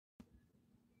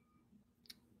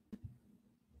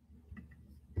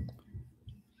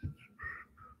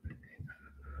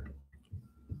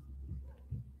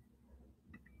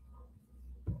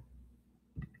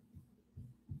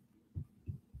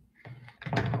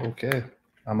Okay,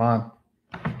 I'm on.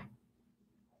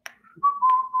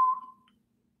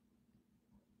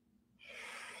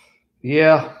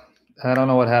 Yeah, I don't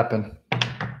know what happened.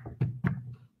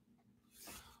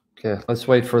 Okay, let's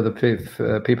wait for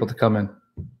the people to come in.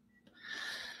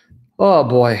 Oh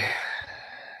boy,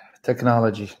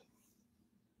 technology.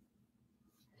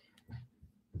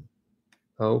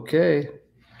 Okay,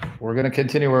 we're going to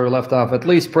continue where we left off. At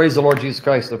least praise the Lord Jesus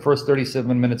Christ. The first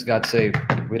 37 minutes got saved.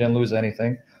 We didn't lose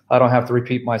anything. I don't have to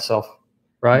repeat myself,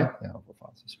 right? Yeah.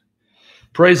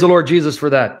 Praise the Lord Jesus for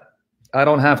that. I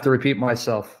don't have to repeat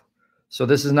myself. So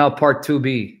this is now part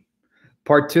 2B.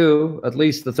 Part 2, at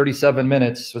least the 37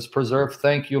 minutes was preserved.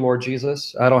 Thank you, Lord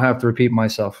Jesus. I don't have to repeat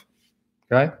myself.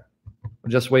 Okay?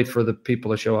 We'll just wait for the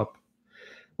people to show up.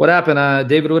 What happened?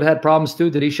 David Wood had problems too.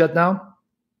 Did he shut down?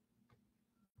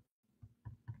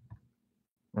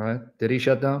 Right? Did he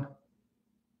shut down?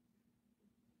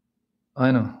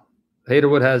 I know.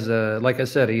 Haterwood has, like I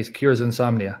said, he cures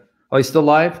insomnia. Oh, he's still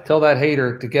live? Tell that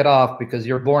hater to get off because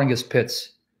you're boring his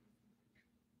pits.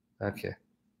 Okay.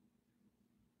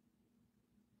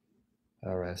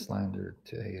 All right, slander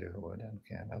to Haterwood.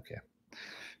 Okay.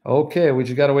 Okay, we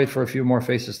just got to wait for a few more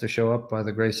faces to show up by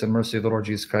the grace and mercy of the Lord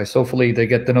Jesus Christ. Hopefully they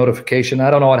get the notification.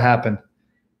 I don't know what happened.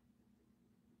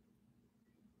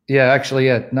 Yeah, actually,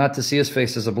 yeah, not to see his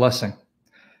face is a blessing.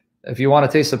 If you want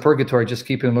to taste the purgatory, just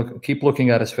keep looking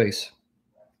at his face.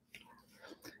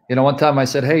 You know, one time I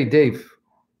said, "Hey, Dave,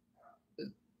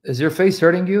 is your face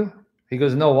hurting you?" He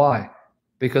goes, "No, why?"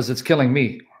 "Because it's killing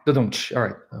me." All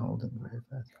right.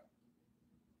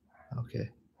 Okay.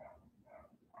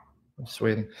 I'm just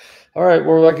waiting. All right.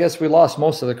 Well, I guess we lost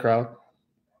most of the crowd.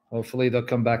 Hopefully they'll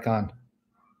come back on.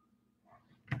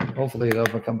 Hopefully they'll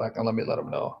come back on. Let me let them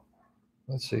know.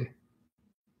 Let's see.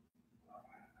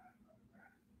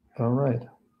 All right.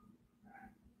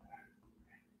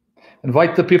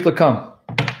 Invite the people to come.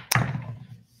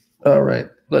 All right.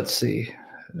 Let's see.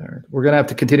 All right. We're going to have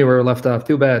to continue where we left off.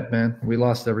 Too bad, man. We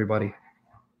lost everybody.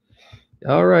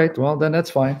 All right. Well, then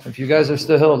that's fine. If you guys are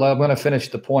still here, I'm going to finish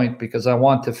the point because I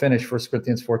want to finish 1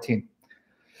 Corinthians 14.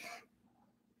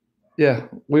 Yeah,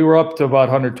 we were up to about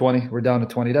 120. We're down to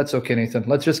 20. That's okay, Nathan.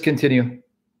 Let's just continue.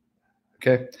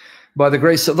 Okay. By the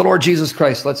grace of the Lord Jesus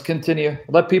Christ, let's continue.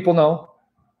 Let people know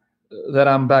that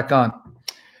I'm back on.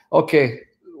 Okay.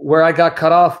 Where I got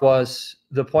cut off was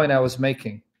the point I was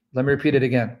making. Let me repeat it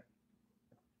again.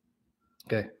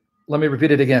 Okay. Let me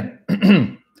repeat it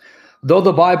again. Though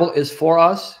the Bible is for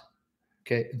us,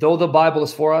 okay, though the Bible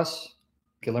is for us,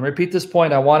 okay, let me repeat this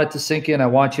point. I want it to sink in. I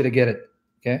want you to get it,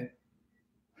 okay?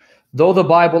 Though the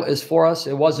Bible is for us,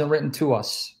 it wasn't written to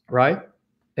us, right?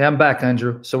 Yeah, I'm back,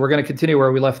 Andrew. So we're going to continue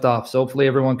where we left off. So hopefully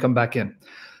everyone come back in.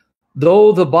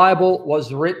 Though the Bible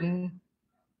was written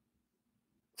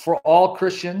for all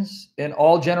Christians in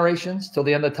all generations till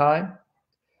the end of time,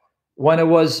 when it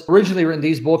was originally written,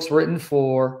 these books were written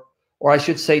for, or I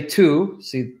should say to,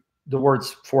 see, the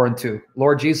words 4 and 2.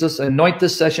 Lord Jesus, anoint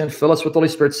this session, fill us with the Holy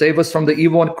Spirit, save us from the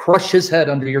evil one, crush his head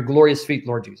under your glorious feet,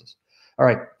 Lord Jesus. All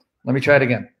right, let me try it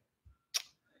again.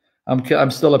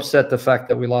 I'm still upset the fact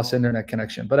that we lost internet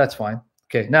connection, but that's fine.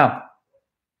 Okay, now,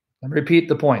 let me repeat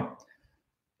the point.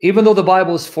 Even though the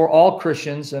Bible is for all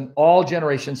Christians and all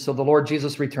generations till the Lord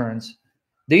Jesus returns,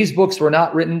 these books were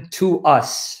not written to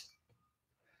us.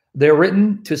 They're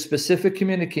written to specific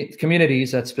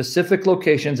communities at specific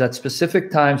locations at specific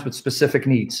times with specific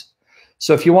needs.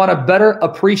 So if you want to better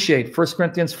appreciate 1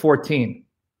 Corinthians 14,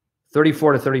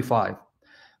 34 to 35,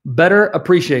 better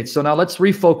appreciate. So now let's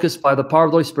refocus by the power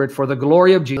of the Holy Spirit for the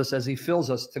glory of Jesus as he fills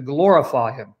us to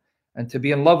glorify him and to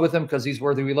be in love with him because he's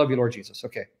worthy. We love you, Lord Jesus.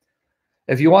 Okay.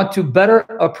 If you want to better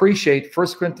appreciate 1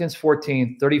 Corinthians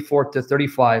 14, 34 to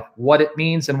 35, what it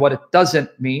means and what it doesn't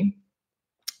mean,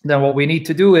 then what we need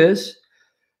to do is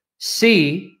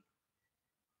see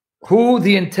who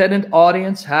the intended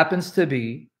audience happens to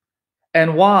be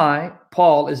and why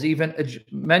Paul is even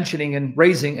mentioning and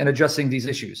raising and addressing these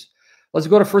issues. Let's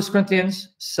go to 1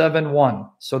 Corinthians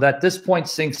 7:1 so that this point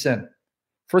sinks in.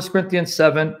 1 Corinthians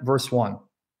 7, verse 1.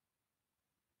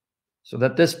 So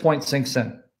that this point sinks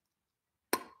in.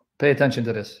 Pay attention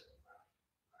to this.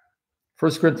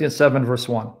 1 Corinthians 7, verse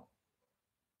 1.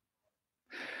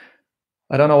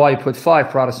 I don't know why you put 5,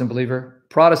 Protestant believer.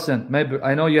 Protestant, maybe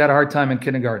I know you had a hard time in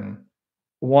kindergarten.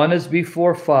 1 is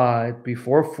before 5,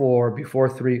 before 4, before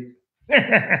 3.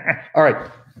 All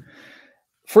right.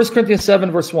 1 Corinthians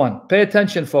 7, verse 1. Pay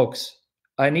attention, folks.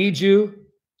 I need you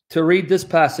to read this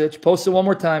passage. Post it one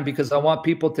more time because I want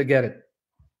people to get it.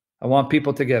 I want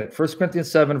people to get it. 1 Corinthians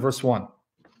 7, verse 1.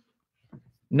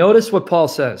 Notice what Paul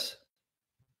says.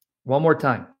 One more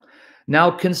time.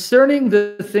 Now concerning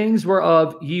the things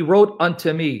whereof ye wrote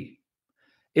unto me,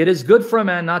 it is good for a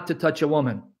man not to touch a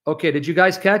woman. Okay, did you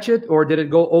guys catch it, or did it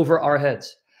go over our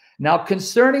heads? Now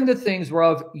concerning the things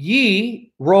whereof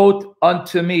ye wrote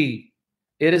unto me,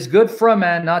 it is good for a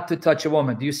man not to touch a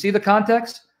woman. Do you see the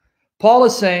context? Paul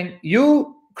is saying,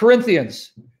 you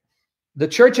Corinthians, the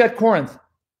church at Corinth,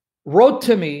 wrote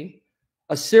to me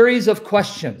a series of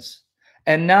questions,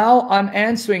 and now I'm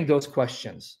answering those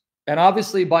questions, and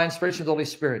obviously by inspiration of the Holy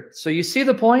Spirit. So you see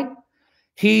the point?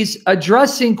 He's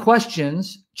addressing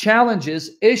questions,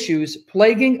 challenges, issues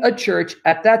plaguing a church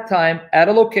at that time at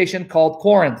a location called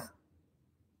Corinth.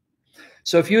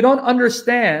 So if you don't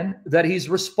understand that he's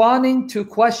responding to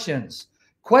questions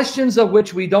of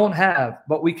which we don't have,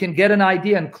 but we can get an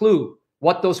idea and clue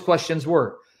what those questions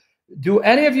were. Do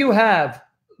any of you have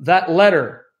that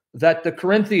letter that the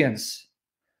Corinthians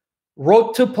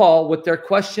wrote to Paul with their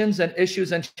questions and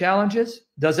issues and challenges?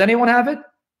 Does anyone have it?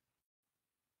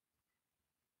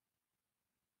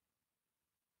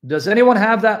 Does anyone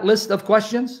have that list of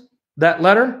questions, that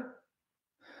letter?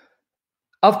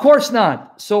 Of course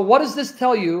not. So what does this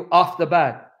tell you off the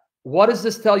bat? What does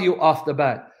this tell you off the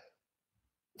bat?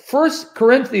 1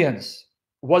 Corinthians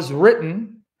was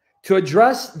written to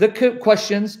address the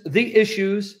questions, the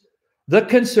issues, the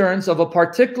concerns of a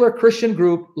particular Christian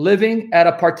group living at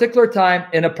a particular time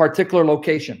in a particular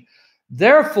location.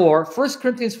 Therefore, 1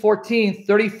 Corinthians 14,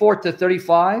 34 to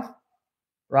 35,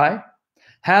 right,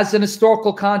 has an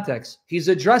historical context. He's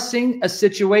addressing a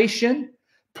situation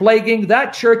plaguing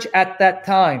that church at that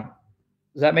time.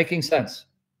 Is that making sense?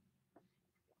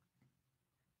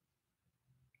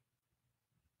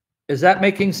 Is that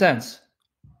making sense?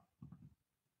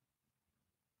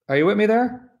 Are you with me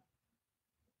there?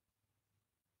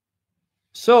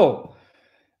 So,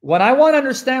 when I want to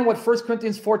understand what 1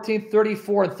 Corinthians 14,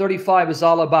 34 and 35 is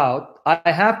all about, I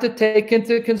have to take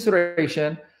into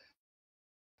consideration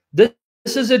this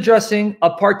is addressing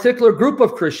a particular group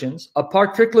of Christians, a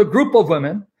particular group of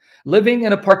women living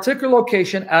in a particular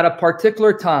location at a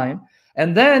particular time.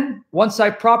 And then once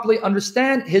I properly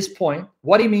understand his point,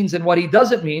 what he means and what he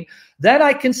doesn't mean, then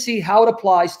I can see how it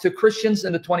applies to Christians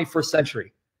in the 21st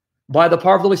century by the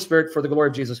power of the Holy Spirit for the glory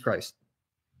of Jesus Christ.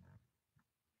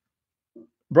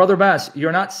 Brother Bass,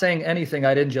 you're not saying anything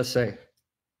I didn't just say.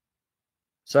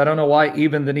 So I don't know why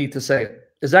even the need to say it.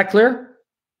 Is that clear?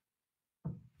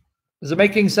 Is it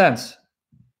making sense?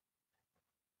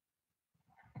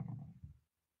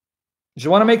 Just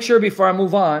want to make sure before I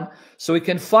move on, so we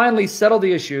can finally settle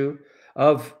the issue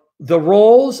of the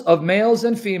roles of males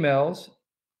and females,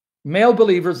 male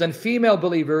believers and female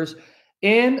believers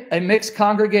in a mixed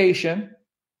congregation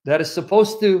that is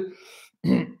supposed to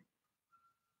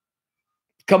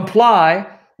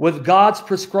comply with God's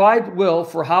prescribed will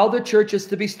for how the church is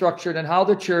to be structured and how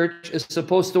the church is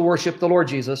supposed to worship the Lord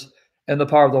Jesus and the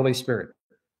power of the Holy Spirit.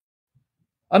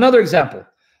 Another example.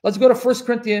 Let's go to 1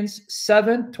 Corinthians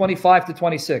 7, 25 to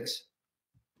 26.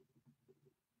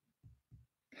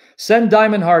 Send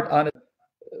Diamond Heart on it.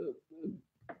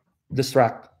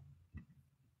 Distract.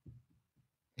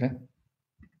 Okay.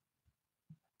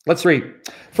 Let's read.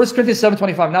 1 Corinthians 7,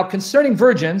 25. Now concerning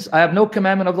virgins, I have no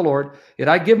commandment of the Lord, yet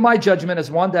I give my judgment as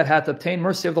one that hath obtained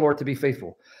mercy of the Lord to be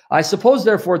faithful. I suppose,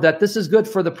 therefore, that this is good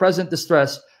for the present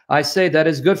distress. I say that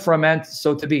is good for a man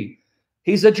so to be.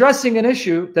 He's addressing an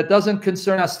issue that doesn't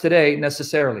concern us today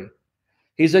necessarily.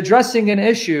 He's addressing an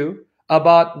issue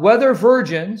about whether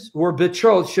virgins who are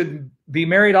betrothed should be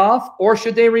married off or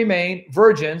should they remain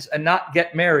virgins and not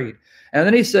get married. And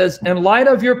then he says, in light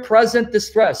of your present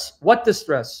distress, what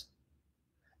distress?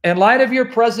 In light of your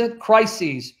present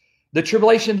crises, the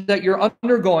tribulation that you're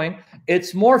undergoing,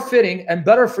 it's more fitting and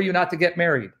better for you not to get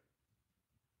married.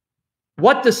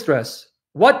 What distress?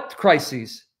 What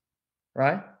crises?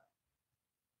 Right?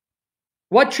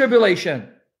 What tribulation?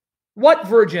 What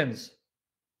virgins?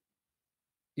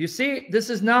 You see, this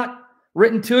is not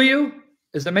written to you.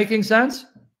 Is it making sense?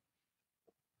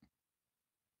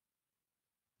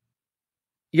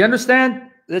 You understand?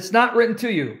 It's not written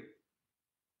to you.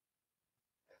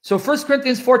 So 1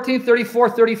 Corinthians 14, 34,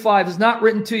 35 is not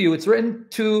written to you. It's written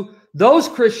to those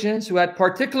Christians who had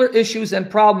particular issues and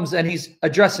problems and he's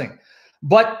addressing.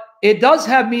 But it does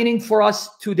have meaning for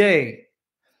us today.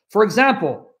 For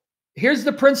example, here's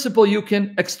the principle you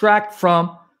can extract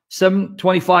from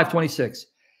 7:25, 26.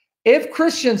 If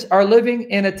Christians are living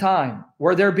in a time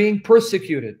where they're being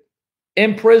persecuted,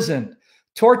 imprisoned,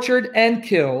 tortured, and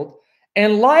killed,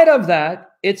 in light of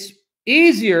that, it's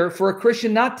easier for a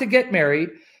Christian not to get married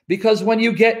because when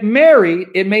you get married,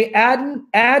 it may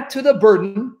add to the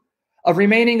burden of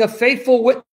remaining a faithful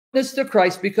witness to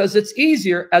Christ because it's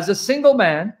easier as a single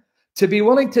man to be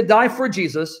willing to die for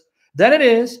Jesus than it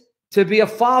is to be a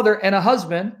father and a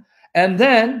husband and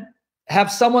then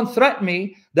have someone threaten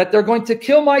me that they're going to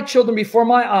kill my children before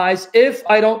my eyes if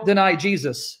I don't deny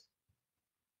Jesus.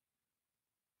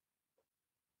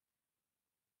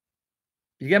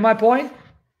 You get my point?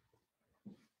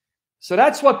 So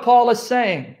that's what Paul is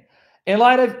saying. In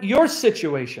light of your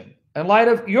situation, in light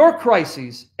of your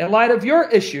crises, in light of your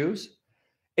issues,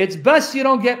 it's best you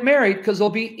don't get married because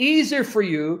it'll be easier for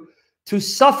you to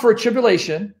suffer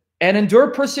tribulation and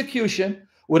endure persecution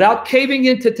without caving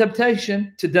into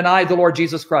temptation to deny the Lord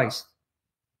Jesus Christ.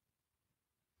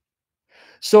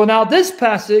 So now this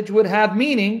passage would have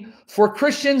meaning for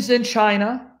Christians in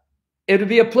China. It would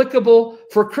be applicable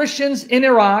for Christians in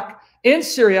Iraq, in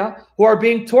Syria, who are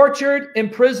being tortured,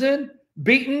 imprisoned,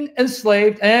 beaten,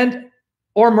 enslaved, and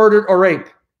or murdered or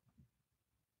raped.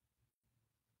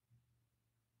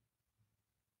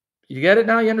 You get it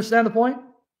now? You understand the point?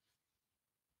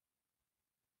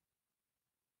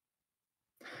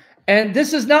 And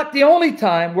this is not the only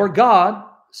time where God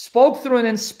spoke through an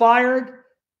inspired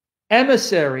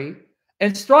emissary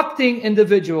instructing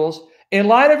individuals, in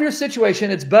light of your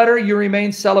situation, it's better you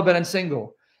remain celibate and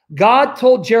single. God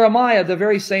told Jeremiah the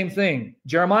very same thing.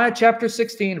 Jeremiah chapter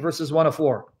 16, verses 1 to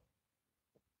 4.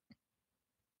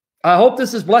 I hope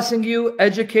this is blessing you,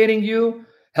 educating you,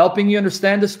 helping you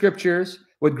understand the scriptures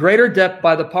with greater depth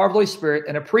by the power of the Holy Spirit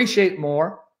and appreciate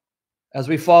more as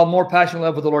we fall more passionately in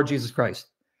love with the Lord Jesus Christ.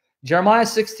 Jeremiah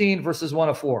 16, verses 1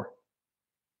 to 4.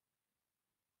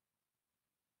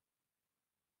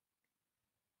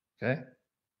 Okay.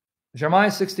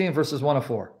 Jeremiah 16, verses 1 to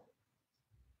 4.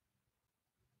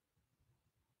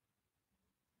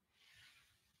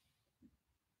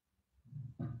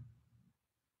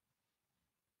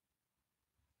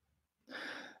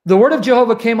 The word of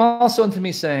Jehovah came also unto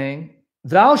me, saying,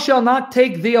 Thou shalt not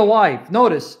take thee a wife.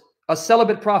 Notice, a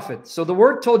celibate prophet. So the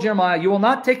word told Jeremiah, you will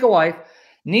not take a wife,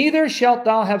 neither shalt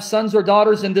thou have sons or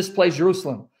daughters in this place,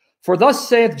 Jerusalem. For thus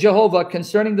saith Jehovah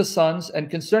concerning the sons and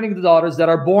concerning the daughters that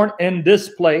are born in this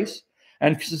place,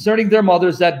 and concerning their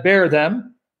mothers that bear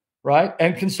them, right?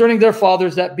 And concerning their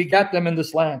fathers that begat them in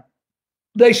this land.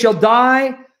 They shall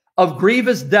die of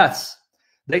grievous deaths.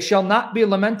 They shall not be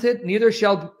lamented, neither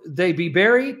shall they be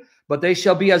buried, but they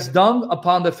shall be as dung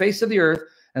upon the face of the earth,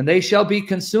 and they shall be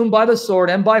consumed by the sword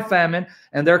and by famine,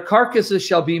 and their carcasses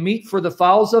shall be meat for the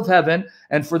fowls of heaven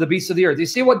and for the beasts of the earth. You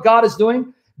see what God is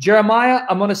doing? Jeremiah,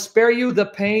 I'm going to spare you the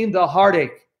pain, the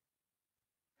heartache.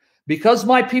 Because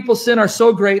my people's sin are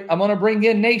so great, I'm going to bring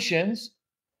in nations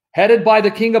headed by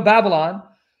the king of Babylon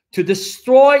to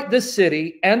destroy the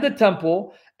city and the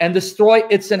temple and destroy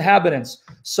its inhabitants.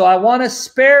 So I want to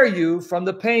spare you from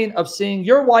the pain of seeing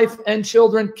your wife and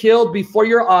children killed before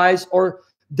your eyes or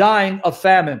dying of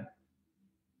famine.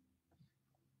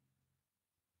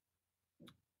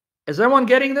 Is everyone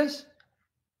getting this?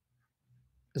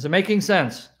 Is it making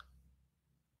sense?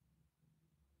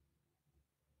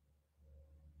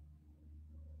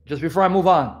 Just before I move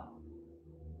on.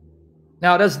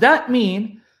 Now, does that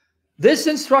mean this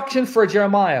instruction for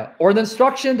Jeremiah, or the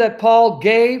instruction that Paul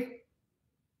gave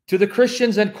to the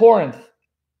Christians in Corinth,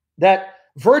 that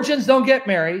virgins don't get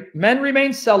married, men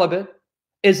remain celibate,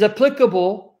 is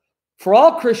applicable for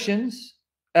all Christians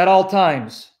at all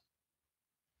times?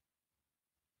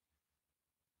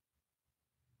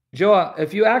 Joa,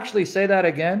 if you actually say that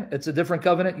again, it's a different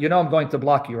covenant, you know I'm going to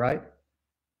block you, right?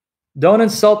 Don't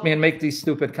insult me and make these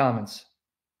stupid comments.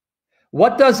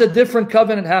 What does a different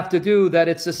covenant have to do that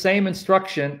it's the same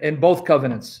instruction in both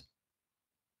covenants?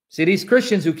 See, these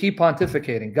Christians who keep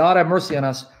pontificating, God have mercy on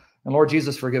us, and Lord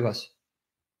Jesus forgive us.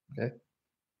 Okay?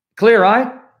 Clear,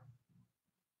 right?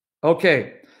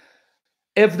 Okay.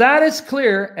 If that is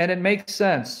clear and it makes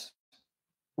sense,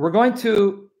 we're going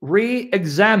to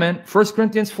re-examine 1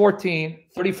 Corinthians 14,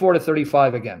 34 to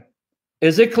 35 again.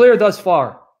 Is it clear thus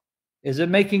far? Is it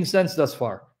making sense thus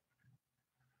far?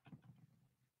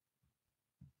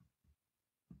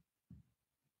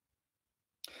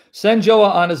 Send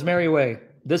Joah on his merry way.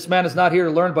 This man is not here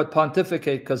to learn but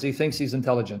pontificate because he thinks he's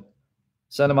intelligent.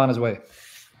 Send him on his way.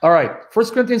 All right. 1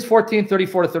 Corinthians 14,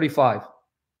 34 to 35.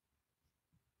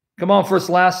 Come on, first,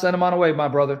 last. Send him on away, my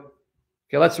brother.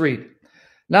 Okay, let's read.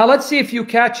 Now, let's see if you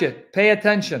catch it. Pay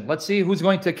attention. Let's see who's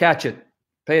going to catch it.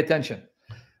 Pay attention.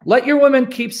 Let your women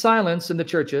keep silence in the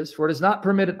churches, for it is not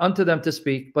permitted unto them to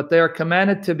speak, but they are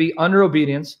commanded to be under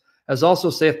obedience, as also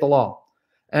saith the law.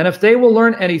 And if they will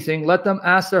learn anything, let them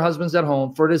ask their husbands at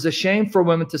home, for it is a shame for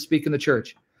women to speak in the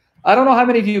church. I don't know how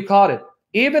many of you caught it.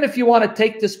 Even if you want to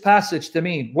take this passage to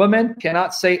mean women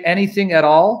cannot say anything at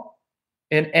all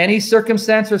in any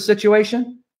circumstance or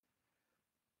situation,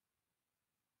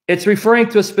 It's referring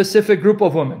to a specific group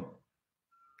of women.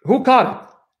 Who caught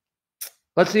it?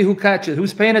 Let's see who catches it.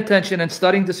 Who's paying attention and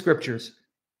studying the scriptures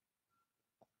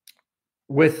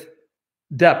with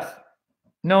depth?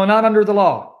 No, not under the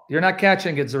law. You're not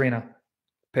catching it, Zarina.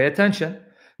 Pay attention.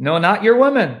 No, not your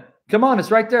women. Come on,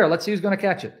 it's right there. Let's see who's going to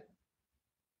catch it.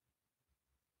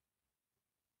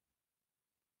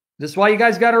 This is why you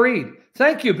guys got to read.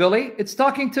 Thank you, Billy. It's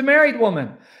talking to married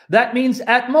women. That means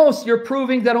at most you're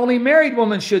proving that only married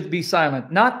women should be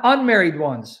silent, not unmarried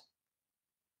ones.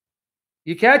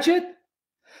 You catch it?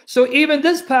 So even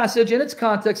this passage in its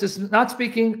context is not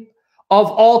speaking of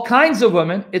all kinds of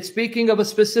women. It's speaking of a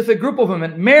specific group of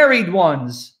women, married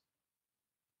ones.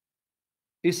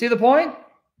 You see the point?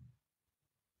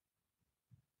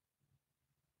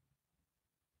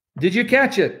 Did you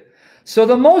catch it? So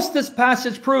the most this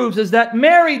passage proves is that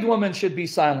married women should be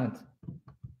silent.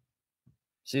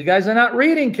 So you guys are not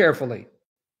reading carefully.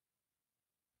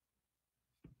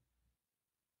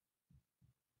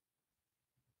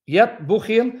 Yep,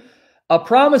 Bukhil. A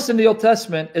promise in the Old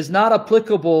Testament is not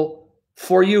applicable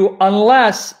for you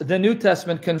unless the New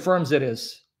Testament confirms it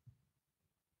is.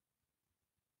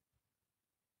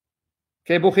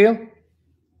 Okay, Bukhil?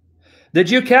 Did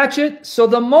you catch it? So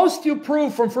the most you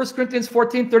prove from 1 Corinthians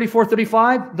 14, 34,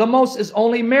 35, the most is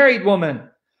only married women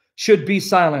should be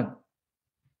silent.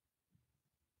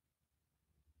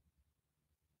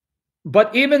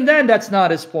 But even then, that's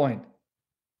not his point.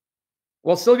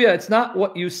 Well, Sylvia, it's not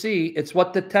what you see, it's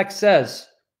what the text says.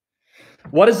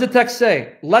 What does the text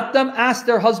say? Let them ask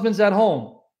their husbands at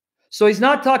home. So he's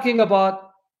not talking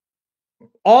about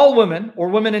all women or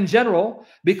women in general,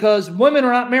 because women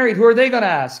are not married. Who are they going to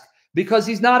ask? Because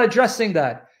he's not addressing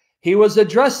that. He was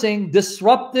addressing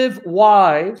disruptive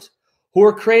wives who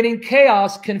are creating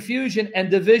chaos, confusion, and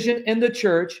division in the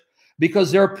church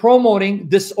because they're promoting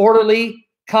disorderly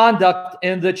conduct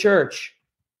in the church.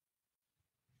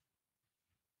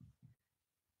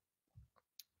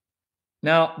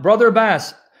 Now, Brother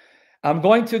Bass, I'm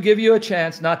going to give you a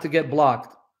chance not to get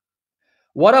blocked.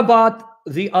 What about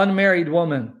the unmarried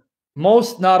woman?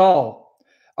 Most, not all.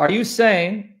 Are you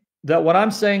saying that what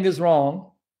I'm saying is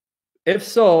wrong? If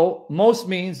so, most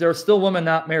means there are still women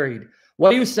not married.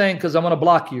 What are you saying? Because I'm going to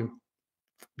block you.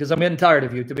 Because I'm getting tired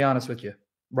of you, to be honest with you,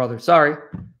 brother. Sorry.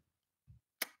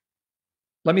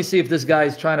 Let me see if this guy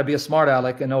is trying to be a smart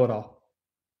aleck and know-it-all.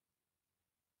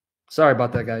 Sorry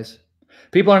about that, guys.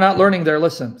 People are not learning their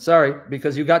lesson. Sorry,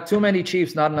 because you got too many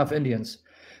chiefs, not enough Indians.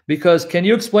 Because can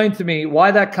you explain to me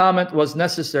why that comment was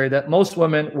necessary, that most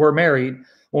women were married?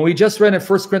 When we just read in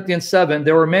 1 Corinthians 7,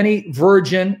 there were many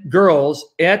virgin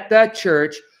girls at that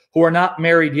church who are not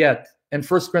married yet in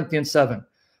 1 Corinthians 7.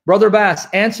 Brother Bass,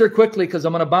 answer quickly because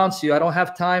I'm going to bounce you. I don't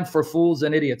have time for fools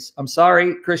and idiots. I'm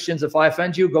sorry, Christians. If I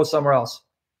offend you, go somewhere else.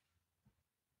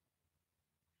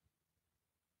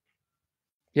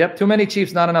 Yep, too many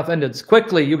chiefs, not enough Indians.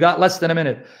 Quickly, you got less than a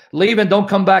minute. Leave and don't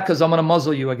come back because I'm going to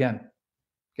muzzle you again.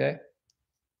 Okay?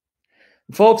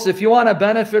 Folks, if you want to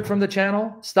benefit from the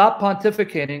channel, stop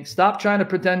pontificating. Stop trying to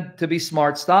pretend to be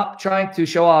smart. Stop trying to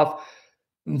show off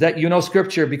that you know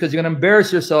Scripture, because you're going to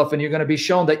embarrass yourself and you're going to be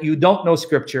shown that you don't know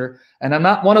Scripture. And I'm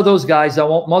not one of those guys that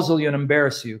won't muzzle you and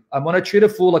embarrass you. I'm going to treat a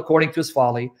fool according to his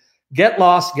folly. Get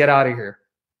lost, get out of here.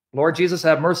 Lord Jesus,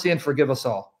 have mercy and forgive us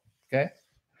all. Okay?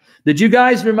 Did you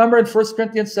guys remember in 1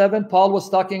 Corinthians 7, Paul was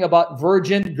talking about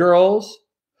virgin girls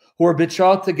who are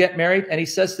betrothed to get married, and he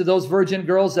says to those virgin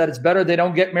girls that it's better they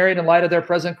don't get married in light of their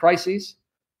present crises?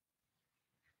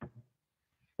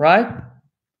 Right?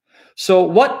 So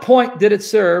what point did it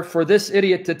serve for this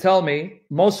idiot to tell me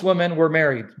most women were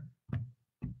married?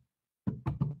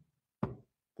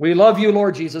 We love you,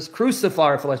 Lord Jesus. Crucify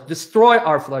our flesh, destroy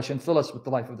our flesh, and fill us with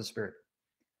the life of the Spirit.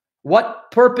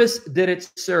 What purpose did it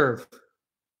serve?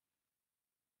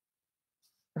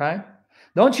 Right?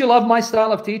 Don't you love my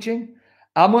style of teaching?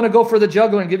 I'm going to go for the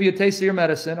jugular and give you a taste of your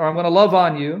medicine, or I'm going to love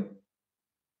on you.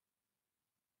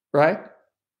 Right?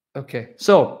 Okay.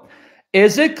 So,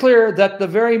 is it clear that the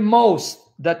very most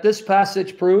that this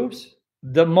passage proves,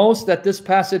 the most that this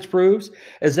passage proves,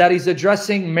 is that he's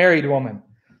addressing married women?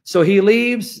 So he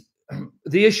leaves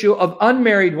the issue of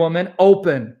unmarried women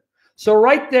open. So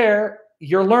right there,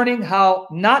 you're learning how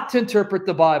not to interpret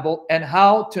the Bible and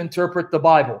how to interpret the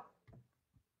Bible.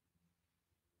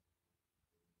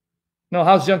 No,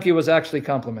 House Junkie was actually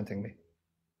complimenting me.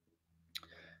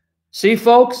 See,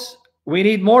 folks, we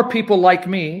need more people like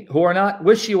me who are not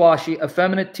wishy-washy,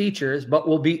 effeminate teachers, but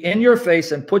will be in your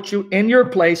face and put you in your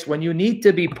place when you need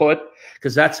to be put,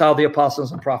 because that's how the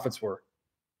apostles and prophets were.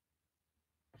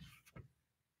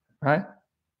 Right?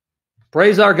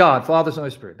 Praise our God, Father, Son,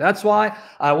 Holy Spirit. That's why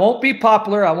I won't be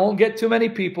popular. I won't get too many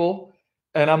people,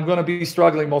 and I'm going to be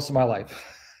struggling most of my life.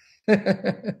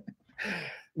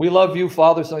 We love you,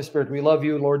 Father, Son, Holy Spirit. We love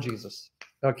you, Lord Jesus.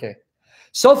 Okay.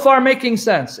 So far making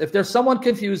sense. If there's someone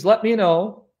confused, let me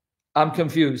know. I'm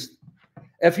confused.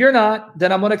 If you're not,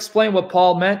 then I'm going to explain what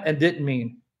Paul meant and didn't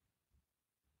mean.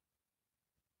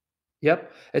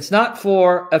 Yep. It's not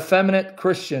for effeminate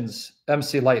Christians,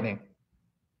 MC Lightning.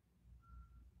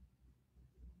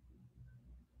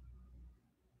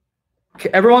 Okay,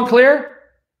 everyone clear?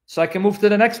 So I can move to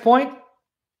the next point?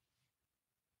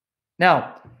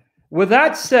 Now, with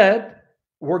that said,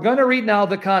 we're going to read now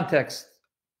the context.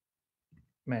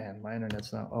 Man, my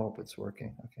internet's not. Oh, it's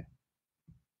working. Okay.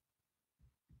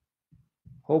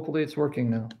 Hopefully it's working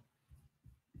now.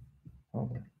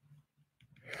 Hopefully.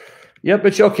 Yep,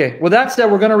 it's okay. With that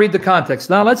said, we're going to read the context.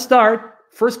 Now let's start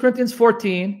 1 Corinthians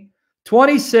 14,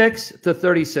 26 to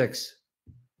 36.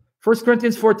 1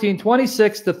 Corinthians 14,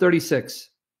 26 to 36.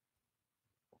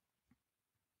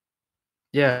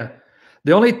 Yeah.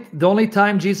 The only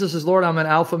time Jesus is Lord, I'm an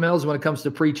alpha male, is when it comes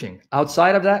to preaching.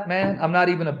 Outside of that, man, I'm not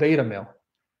even a beta male.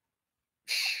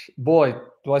 Boy,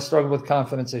 do I struggle with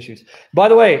confidence issues. By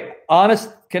the way, honest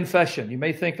confession. You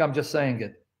may think I'm just saying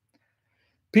it.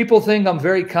 People think I'm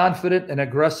very confident and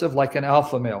aggressive like an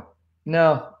alpha male.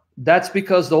 No, that's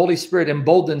because the Holy Spirit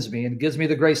emboldens me and gives me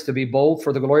the grace to be bold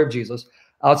for the glory of Jesus.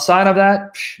 Outside of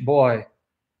that, boy,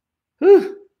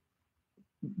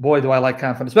 boy, do I like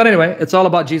confidence. But anyway, it's all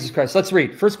about Jesus Christ. Let's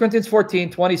read 1 Corinthians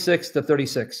 14, 26 to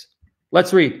 36.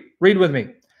 Let's read. Read with me.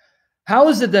 How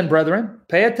is it then, brethren?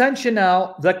 Pay attention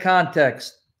now, the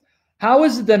context. How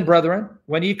is it then, brethren,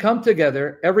 when ye come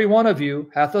together, every one of you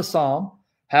hath a psalm,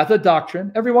 hath a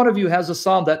doctrine. Every one of you has a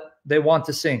psalm that they want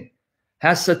to sing,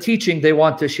 has a teaching they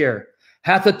want to share,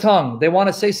 hath a tongue, they want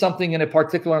to say something in a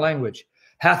particular language,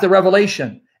 hath a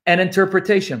revelation, an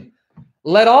interpretation.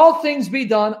 Let all things be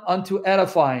done unto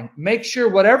edifying. Make sure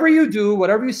whatever you do,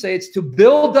 whatever you say, it's to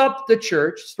build up the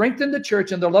church, strengthen the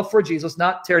church and their love for Jesus,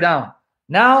 not tear down.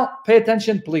 Now, pay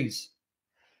attention, please.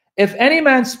 If any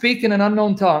man speak in an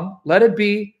unknown tongue, let it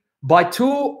be by 2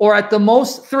 or at the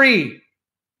most 3,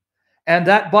 and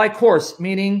that by course,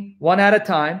 meaning one at a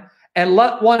time, and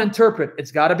let one interpret.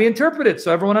 It's got to be interpreted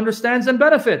so everyone understands and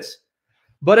benefits.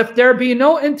 But if there be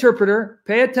no interpreter,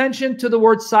 pay attention to the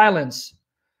word silence.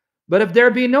 But if there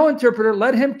be no interpreter,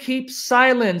 let him keep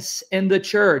silence in the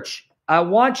church. I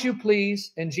want you,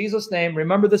 please, in Jesus' name,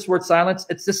 remember this word silence.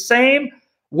 It's the same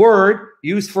word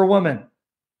used for women.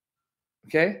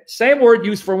 Okay? Same word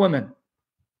used for women.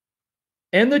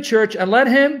 In the church, and let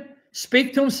him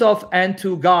speak to himself and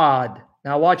to God.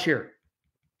 Now watch here.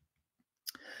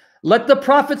 Let the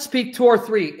prophet speak 2 or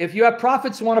 3. If you have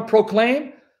prophets who want to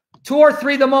proclaim, 2 or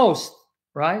 3 the most,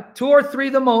 right? 2 or 3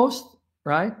 the most,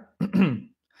 right?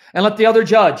 And let the other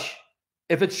judge,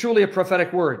 if it's truly a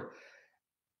prophetic word.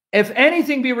 If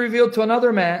anything be revealed to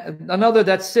another man, another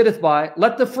that sitteth by,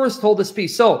 let the first hold his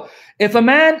peace. So if a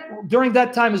man during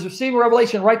that time is receiving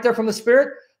revelation right there from the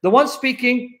Spirit, the one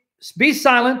speaking, be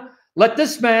silent. Let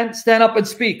this man stand up and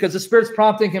speak, because the Spirit's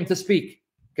prompting him to speak.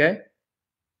 Okay?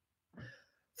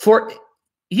 For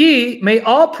ye may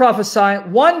all prophesy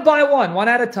one by one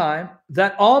at a time,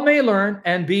 that all may learn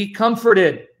and be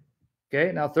comforted.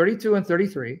 Okay, now 32 and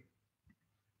 33.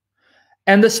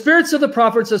 And the spirits of the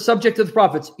prophets are subject to the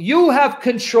prophets. You have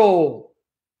control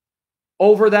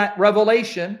over that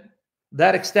revelation,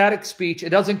 that ecstatic speech. It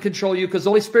doesn't control you because the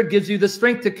Holy Spirit gives you the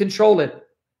strength to control it.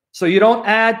 So you don't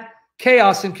add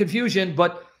chaos and confusion,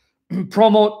 but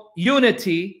promote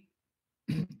unity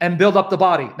and build up the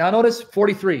body. Now notice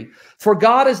 43. For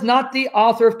God is not the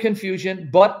author of confusion,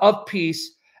 but of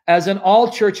peace, as in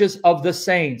all churches of the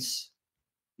saints.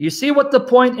 You see what the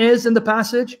point is in the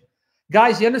passage?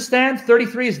 Guys, you understand?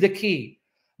 33 is the key.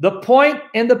 The point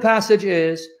in the passage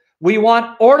is we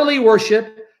want orderly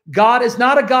worship. God is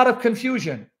not a God of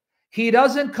confusion. He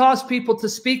doesn't cause people to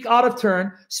speak out of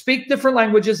turn, speak different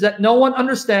languages that no one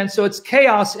understands. So it's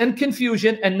chaos and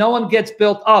confusion and no one gets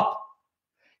built up.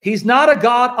 He's not a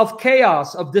God of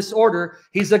chaos, of disorder.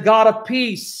 He's a God of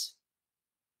peace.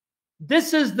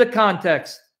 This is the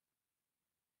context.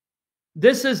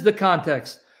 This is the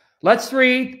context. Let's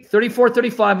read 34,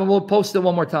 35, and we'll post it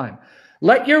one more time.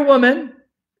 Let your women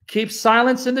keep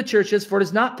silence in the churches, for it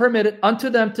is not permitted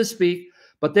unto them to speak,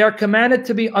 but they are commanded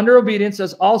to be under obedience,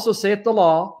 as also saith the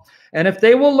law. And if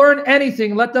they will learn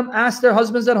anything, let them ask their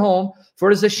husbands at home,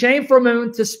 for it is a shame for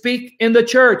women to speak in the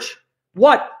church.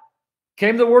 What?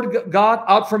 Came the word of God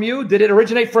out from you? Did it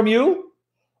originate from you?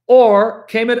 Or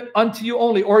came it unto you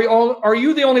only? Or are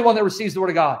you the only one that receives the word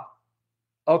of God?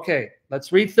 Okay,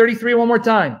 let's read 33 one more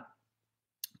time.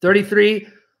 33,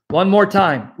 one more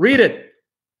time. Read it.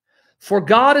 For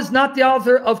God is not the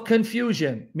author of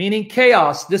confusion, meaning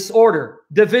chaos, disorder,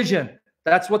 division.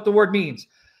 That's what the word means.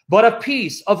 But of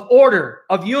peace, of order,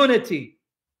 of unity,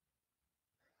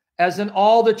 as in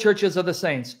all the churches of the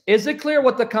saints. Is it clear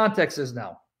what the context is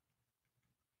now?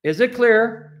 Is it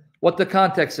clear what the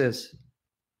context is?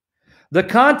 The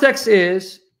context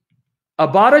is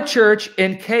about a church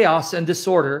in chaos and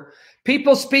disorder,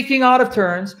 people speaking out of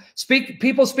turns,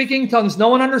 people speaking tongues, no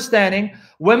one understanding,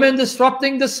 women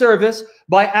disrupting the service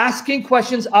by asking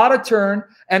questions out of turn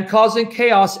and causing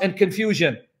chaos and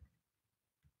confusion.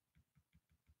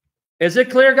 Is it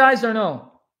clear, guys, or no?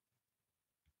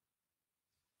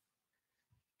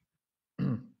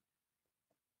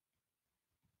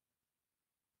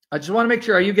 I just want to make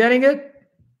sure. Are you getting it?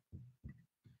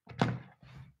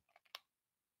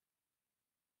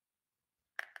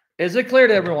 Is it clear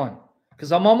to everyone?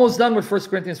 Because I'm almost done with 1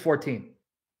 Corinthians 14.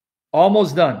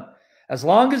 Almost done. As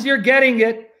long as you're getting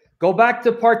it, go back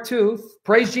to part 2.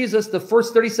 Praise Jesus. The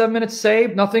first 37 minutes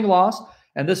saved, nothing lost.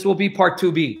 And this will be part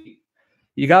 2B.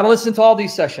 You got to listen to all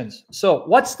these sessions. So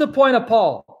what's the point of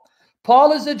Paul?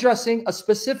 Paul is addressing a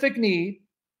specific need,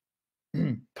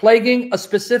 plaguing a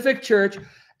specific church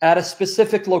at a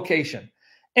specific location.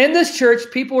 In this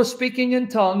church, people were speaking in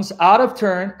tongues out of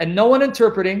turn and no one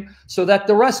interpreting so that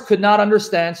the rest could not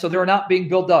understand, so they were not being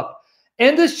built up.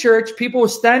 In this church, people were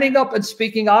standing up and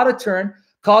speaking out of turn,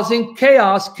 causing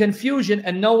chaos, confusion,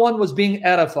 and no one was being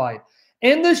edified.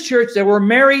 In this church, there were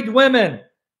married women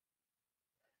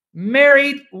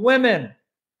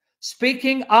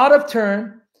speaking out of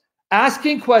turn,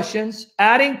 asking questions,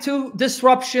 adding to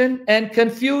disruption and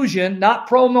confusion, not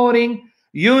promoting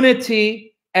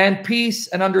unity and peace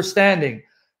and understanding.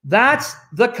 That's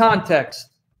the context.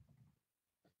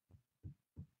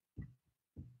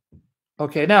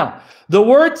 Okay, now, the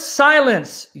word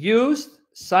silence used,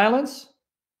 silence,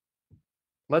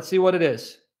 let's see what it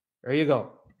is. There you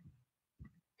go.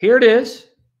 Here it is.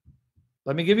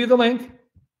 Let me give you the link.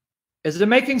 Is it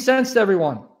making sense to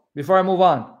everyone before I move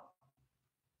on?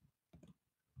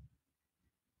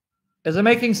 Is it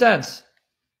making sense?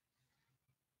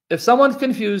 If someone's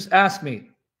confused, ask me.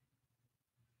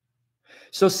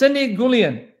 So Cindy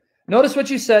Goulian, notice what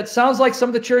you said. Sounds like some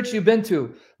of the church you've been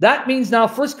to. That means now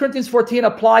 1 Corinthians 14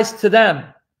 applies to them.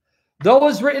 Though it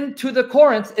was written to the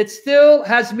Corinth, it still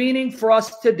has meaning for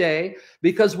us today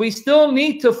because we still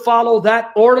need to follow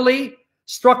that orderly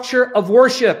structure of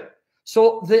worship.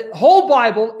 So the whole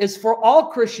Bible is for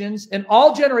all Christians in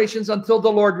all generations until the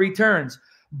Lord returns.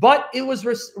 But it was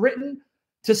written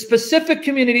to specific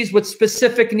communities with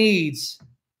specific needs.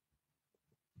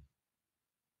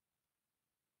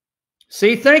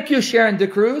 See, thank you, Sharon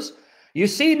DeCruz. You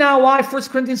see now why 1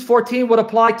 Corinthians 14 would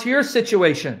apply to your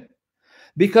situation.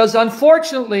 Because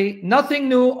unfortunately, nothing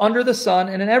new under the sun,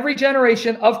 and in every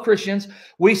generation of Christians,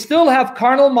 we still have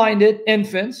carnal-minded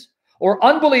infants or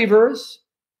unbelievers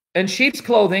in sheep's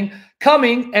clothing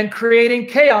coming and creating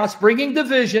chaos, bringing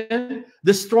division,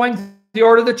 destroying the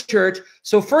order of the church.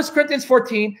 So 1 Corinthians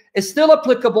 14 is still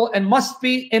applicable and must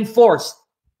be enforced.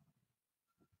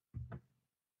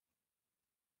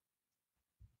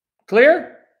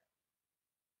 Clear?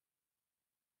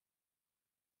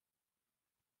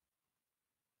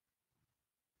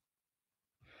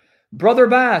 Brother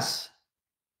Bass,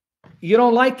 you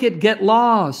don't like it, get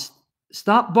lost.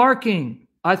 Stop barking.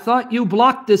 I thought you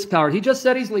blocked this coward. He just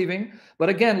said he's leaving. But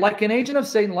again, like an agent of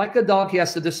Satan, like a dog, he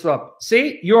has to disrupt.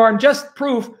 See, you are just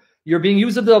proof you're being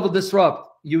used of the devil to disrupt,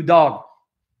 you dog.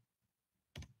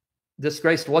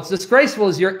 Disgraceful. What's disgraceful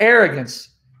is your arrogance.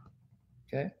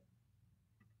 Okay.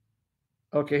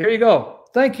 Okay, here you go.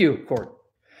 Thank you, Court.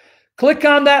 Click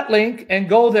on that link and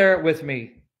go there with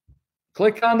me.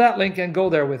 Click on that link and go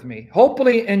there with me.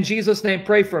 Hopefully, in Jesus' name,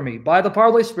 pray for me. By the power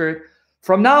of the Holy Spirit,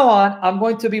 from now on, I'm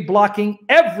going to be blocking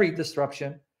every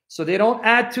disruption so they don't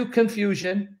add to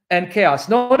confusion and chaos.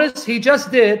 Notice he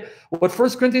just did what 1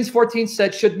 Corinthians 14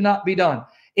 said should not be done.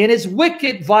 In his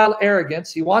wicked, vile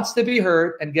arrogance, he wants to be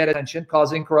heard and get attention,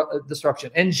 causing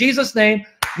disruption. In Jesus' name,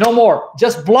 no more.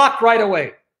 Just block right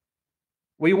away.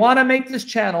 We want to make this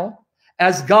channel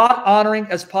as God-honoring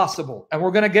as possible. And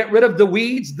we're going to get rid of the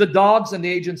weeds, the dogs, and the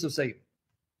agents of Satan.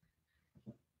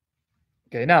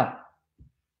 Okay, now,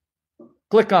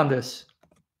 click on this.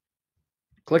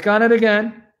 Click on it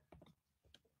again.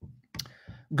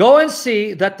 Go and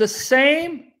see that the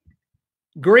same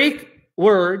Greek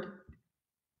word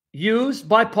used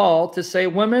by Paul to say,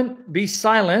 women, be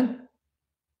silent.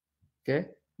 Okay,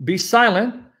 be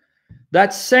silent.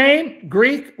 That same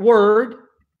Greek word,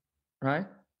 right,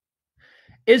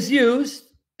 is used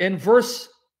in verse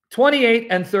 28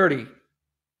 and 30.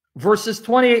 verses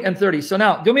 28 and 30. So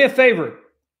now, do me a favor,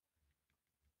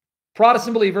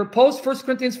 Protestant believer, post 1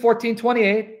 Corinthians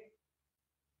 14:28,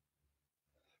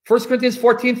 1 Corinthians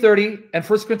 14:30, and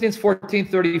 1 Corinthians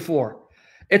 14:34.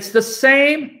 It's the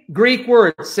same Greek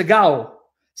word, sigao.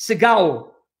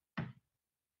 Sigao.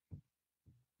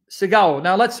 Sigao.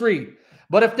 Now let's read.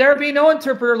 But if there be no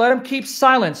interpreter, let him keep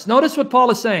silence. Notice what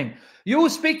Paul is saying. You who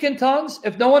speak in tongues,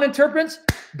 if no one interprets,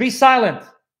 be silent.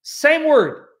 Same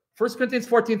word. 1 Corinthians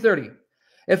 14:30.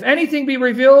 If anything be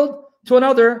revealed to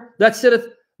another that sitteth,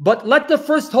 but let the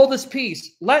first hold his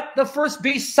peace. Let the first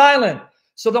be silent.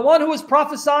 So the one who is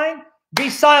prophesying, be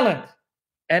silent.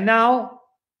 And now,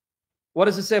 what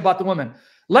does it say about the women?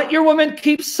 Let your women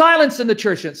keep silence in the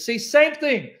churches. See, same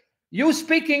thing. You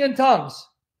speaking in tongues,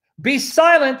 be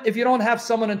silent if you don't have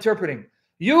someone interpreting.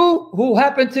 You who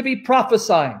happen to be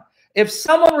prophesying, if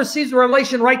someone receives a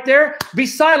revelation right there, be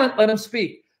silent, let him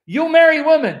speak. You married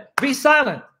women, be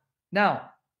silent.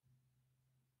 Now,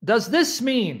 does this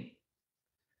mean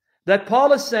that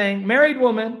Paul is saying married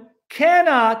women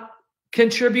cannot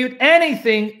contribute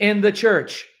anything in the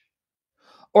church?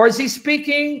 Or is he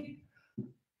speaking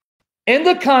in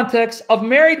the context of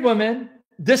married women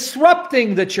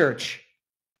disrupting the church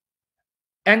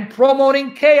and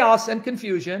promoting chaos and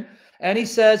confusion? And he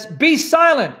says, be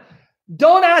silent.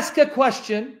 Don't ask a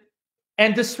question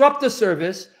and disrupt the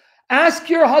service. Ask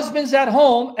your husbands at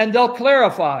home and they'll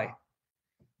clarify.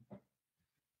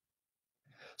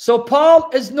 So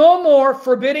Paul is no more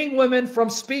forbidding women from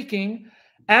speaking,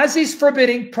 as he's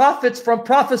forbidding prophets from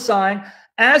prophesying,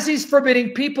 as he's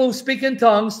forbidding people who speak in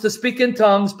tongues to speak in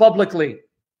tongues publicly.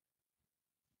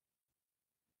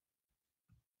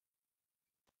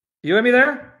 You with me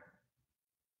there?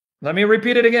 Let me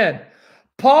repeat it again.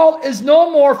 Paul is no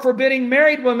more forbidding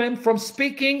married women from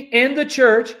speaking in the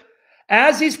church,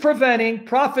 as he's preventing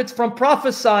prophets from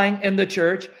prophesying in the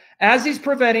church, as he's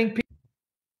preventing people.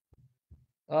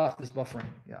 This buffering.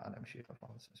 Yeah, I'm sure.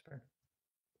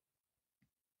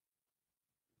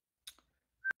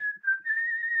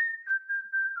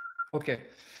 Okay.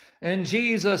 In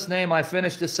Jesus' name, I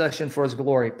finish this session for his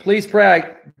glory. Please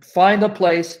pray, find a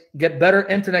place, get better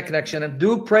internet connection, and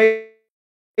do pray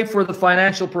for the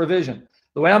financial provision.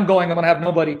 The way I'm going, I'm going to have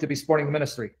nobody to be supporting the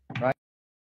ministry, right?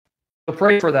 So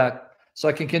pray for that so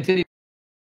I can continue to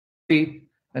feed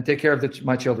and take care of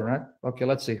my children, right? Okay,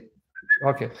 let's see.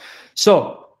 Okay.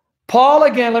 So, Paul,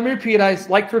 again, let me repeat. I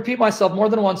like to repeat myself more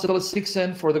than once so that it seeks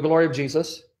in for the glory of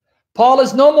Jesus. Paul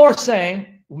is no more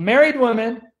saying married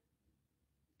women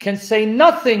can say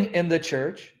nothing in the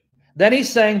church. Then he's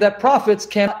saying that prophets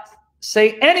can't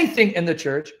say anything in the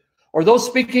church, or those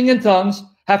speaking in tongues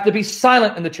have to be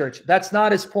silent in the church. That's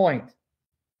not his point.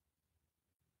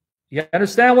 You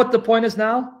understand what the point is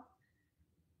now?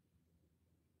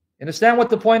 Understand what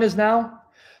the point is now?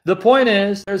 The point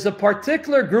is there's a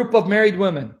particular group of married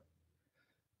women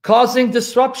causing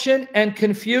disruption and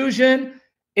confusion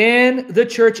in the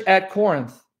church at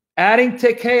Corinth, adding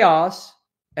to chaos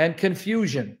and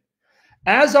confusion.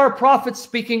 As our prophets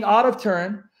speaking out of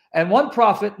turn, and one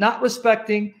prophet not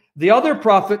respecting the other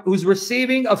prophet who's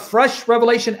receiving a fresh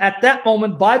revelation at that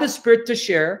moment by the Spirit to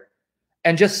share,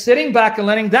 and just sitting back and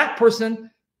letting that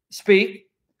person speak,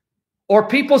 or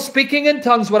people speaking in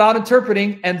tongues without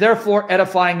interpreting and therefore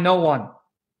edifying no one.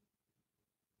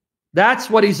 That's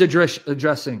what he's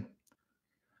addressing.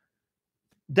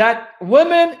 That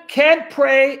women can't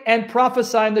pray and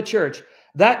prophesy in the church.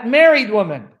 That married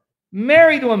women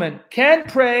can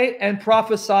pray and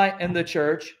prophesy in the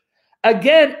church.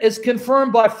 Again, is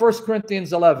confirmed by 1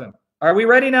 Corinthians 11. Are we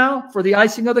ready now for the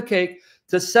icing of the cake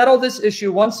to settle this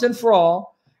issue once and for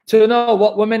all, to know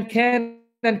what women can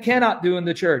and cannot do in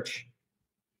the church?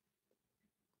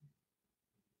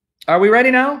 Are we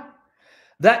ready now?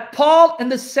 That Paul in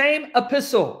the same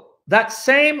epistle, that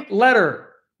same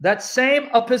letter, that same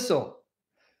epistle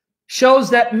shows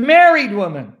that married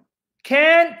women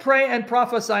can pray and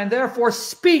prophesy and therefore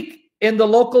speak in the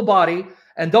local body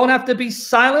and don't have to be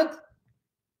silent.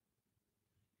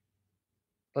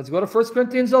 Let's go to 1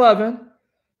 Corinthians 11,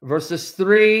 verses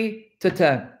 3 to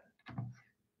 10.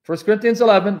 1 Corinthians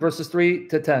 11, verses 3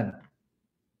 to 10.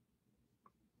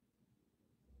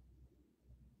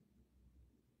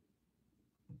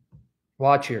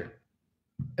 Watch here.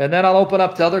 And then I'll open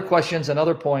up to other questions and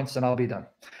other points, and I'll be done.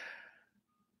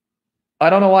 I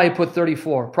don't know why you put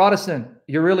 34. Protestant,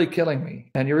 you're really killing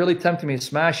me, and you're really tempting me to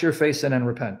smash your face in and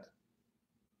repent.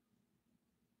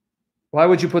 Why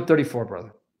would you put 34,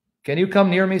 brother? Can you come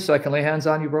near me so I can lay hands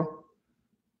on you, bro?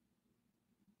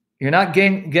 You're not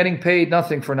getting paid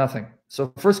nothing for nothing.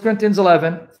 So 1 Corinthians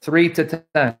 11, 3 to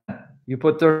 10. You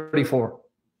put 34.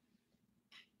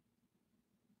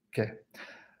 Okay.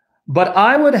 But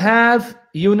I would have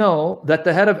you know that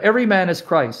the head of every man is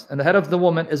Christ, and the head of the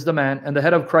woman is the man, and the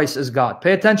head of Christ is God.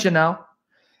 Pay attention now.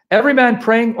 Every man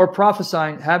praying or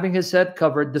prophesying, having his head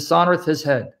covered, dishonoreth his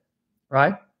head.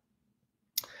 Right?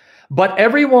 But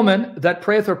every woman that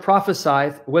prayeth or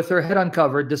prophesieth with her head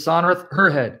uncovered, dishonoreth her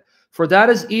head. For that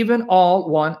is even all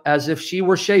one as if she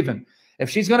were shaven. If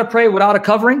she's going to pray without a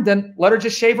covering, then let her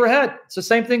just shave her head. It's the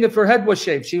same thing if her head was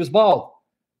shaved. She was bald.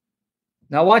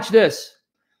 Now watch this.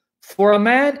 For a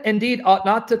man indeed ought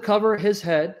not to cover his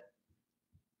head.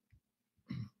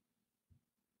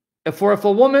 If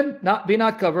a woman be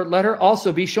not covered, let her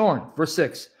also be shorn. Verse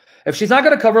 6. If she's not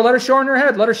going to cover, let her shorn her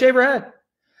head. Let her shave her head.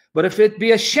 But if it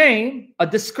be a shame, a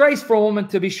disgrace for a woman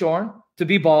to be shorn, to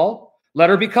be bald, let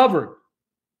her be covered.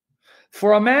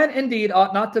 For a man indeed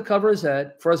ought not to cover his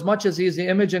head, for as much as he is the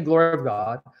image and glory of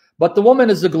God, but the woman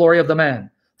is the glory of the man.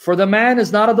 For the man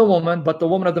is not of the woman, but the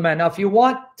woman of the man. Now, if you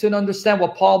want to understand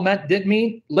what Paul didn't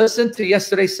mean, listen to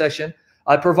yesterday's session.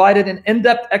 I provided an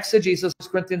in-depth exegesis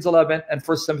of Corinthians 11 and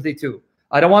 1 Timothy 2.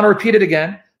 I don't want to repeat it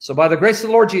again. So by the grace of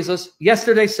the Lord Jesus,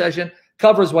 yesterday's session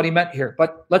covers what he meant here.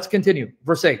 But let's continue.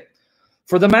 Verse 8.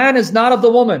 For the man is not of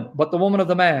the woman, but the woman of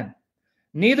the man.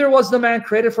 Neither was the man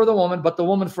created for the woman, but the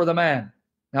woman for the man.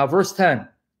 Now, verse 10.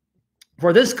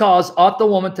 For this cause ought the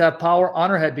woman to have power on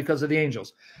her head because of the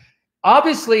angels.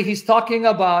 Obviously, he's talking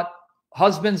about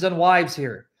husbands and wives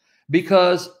here,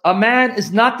 because a man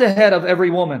is not the head of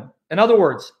every woman. In other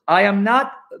words, I am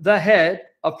not the head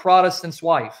of Protestant's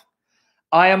wife.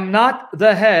 I am not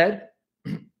the head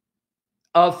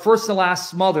of first and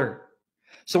last's mother.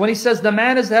 So when he says the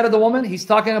man is the head of the woman, he's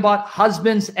talking about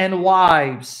husbands and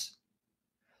wives.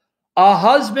 A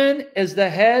husband is the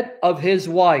head of his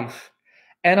wife,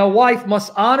 and a wife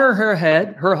must honor her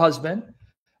head, her husband,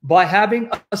 by having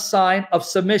a sign of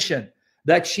submission,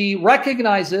 that she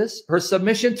recognizes her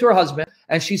submission to her husband,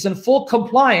 and she's in full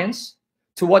compliance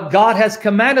to what God has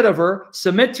commanded of her.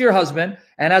 Submit to your husband,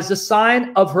 and as a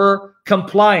sign of her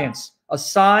compliance, a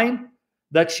sign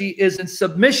that she is in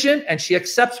submission and she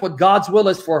accepts what God's will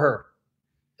is for her.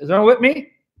 Is everyone with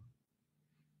me?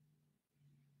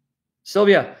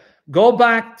 Sylvia, go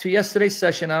back to yesterday's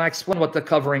session and I explain what the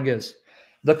covering is.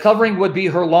 The covering would be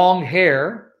her long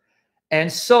hair. And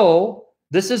so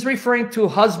this is referring to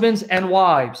husbands and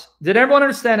wives. Did everyone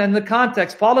understand? In the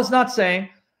context, Paul is not saying,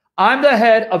 I'm the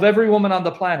head of every woman on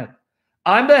the planet.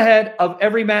 I'm the head of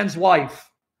every man's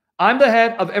wife. I'm the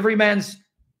head of every man's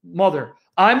mother.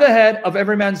 I'm the head of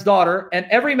every man's daughter. And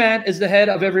every man is the head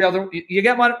of every other. You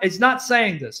get what? He's not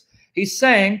saying this. He's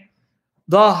saying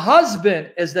the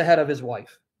husband is the head of his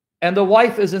wife. And the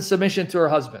wife is in submission to her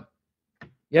husband.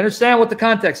 You understand what the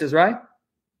context is, right?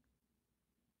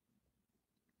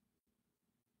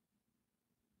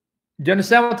 Do you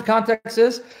understand what the context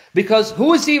is? Because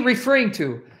who is he referring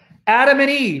to? Adam and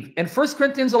Eve. In 1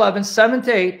 Corinthians 11, 7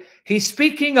 to 8, he's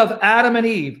speaking of Adam and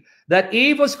Eve. That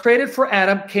Eve was created for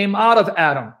Adam, came out of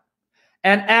Adam.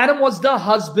 And Adam was the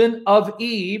husband of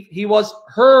Eve. He was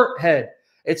her head.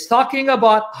 It's talking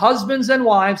about husbands and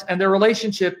wives and their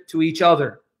relationship to each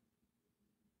other.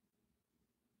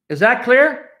 Is that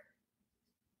clear?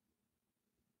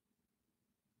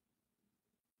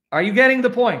 Are you getting the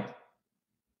point?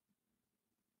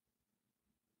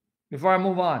 Before I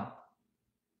move on.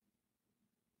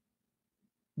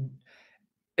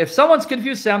 If someone's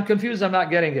confused, say, I'm confused, I'm not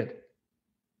getting it.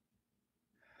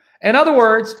 In other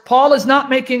words, Paul is not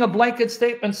making a blanket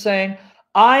statement saying,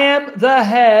 I am the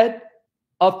head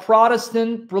of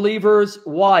Protestant believer's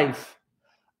wife.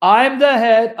 I'm the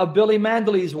head of Billy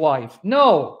Mandeley's wife.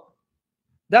 No,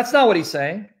 that's not what he's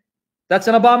saying. That's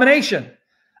an abomination.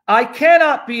 I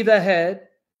cannot be the head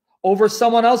over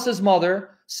someone else's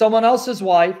mother, someone else's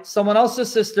wife, someone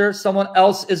else's sister, someone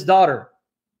else's daughter.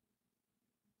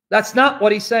 That's not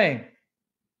what he's saying.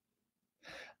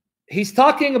 He's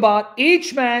talking about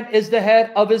each man is the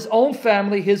head of his own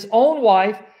family, his own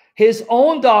wife, his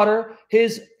own daughter,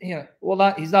 he's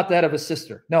not the head of his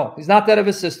sister. No, he's not the head of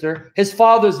his sister. His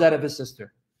father's the head of his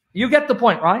sister. You get the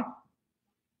point, right?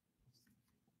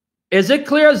 Is it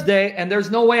clear as day? And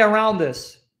there's no way around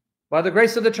this. By the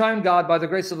grace of the triune God, by the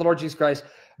grace of the Lord Jesus Christ,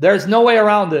 there's no way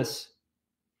around this.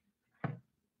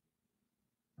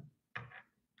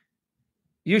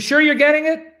 You sure you're getting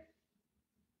it?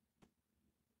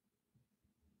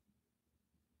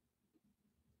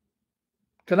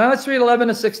 Okay, now let's read 11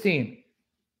 to 16.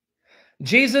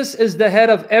 Jesus is the head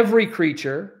of every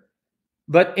creature,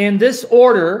 but in this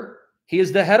order, he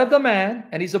is the head of the man,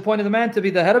 and he's appointed the man to be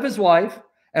the head of his wife,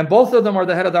 and both of them are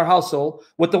the head of their household,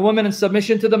 with the woman in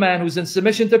submission to the man, who's in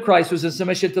submission to Christ, who's in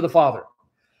submission to the Father.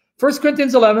 1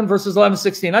 Corinthians 11, verses 11 to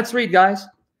 16. Let's read, guys.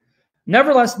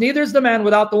 Nevertheless, neither is the man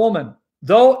without the woman.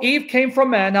 Though Eve came from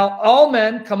man, now all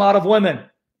men come out of women.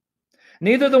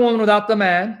 Neither the woman without the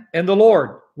man in the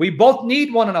Lord. We both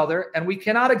need one another, and we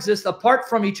cannot exist apart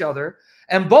from each other.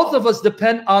 And both of us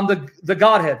depend on the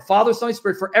Godhead, Father, Son, Holy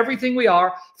Spirit, for everything we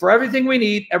are, for everything we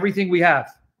need, everything we have.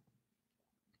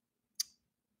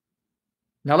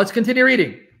 Now let's continue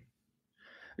reading.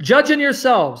 Judge in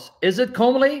yourselves, is it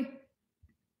comely,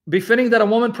 befitting that a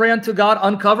woman pray unto God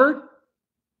uncovered?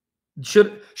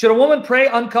 Should a woman pray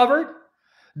uncovered?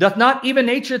 Doth not even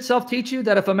nature itself teach you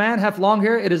that if a man have long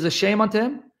hair, it is a shame unto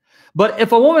him? But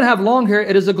if a woman have long hair,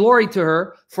 it is a glory to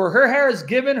her, for her hair is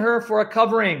given her for a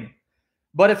covering.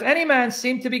 But if any man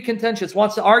seem to be contentious,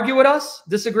 wants to argue with us,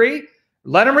 disagree,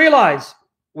 let him realize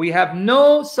we have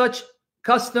no such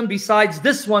custom besides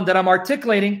this one that I'm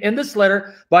articulating in this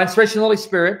letter by inspiration of the Holy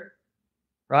Spirit,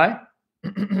 right?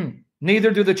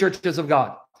 Neither do the churches of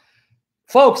God.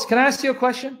 Folks, can I ask you a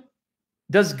question?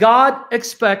 Does God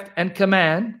expect and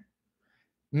command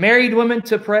married women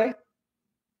to pray?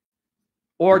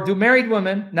 Or do married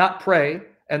women not pray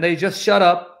and they just shut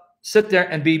up, sit there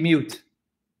and be mute?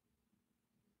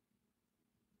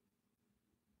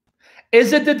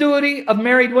 Is it the duty of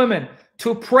married women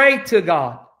to pray to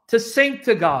God, to sing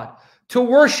to God, to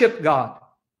worship God,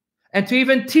 and to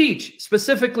even teach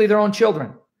specifically their own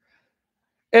children?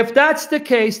 If that's the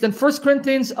case, then 1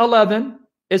 Corinthians 11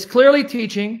 is clearly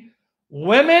teaching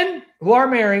women who are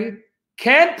married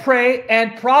can pray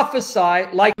and prophesy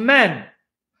like men.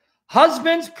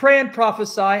 Husbands pray and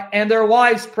prophesy, and their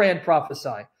wives pray and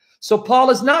prophesy. So Paul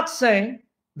is not saying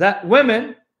that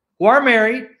women who are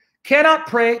married cannot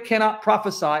pray, cannot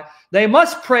prophesy. They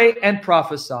must pray and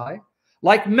prophesy,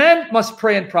 like men must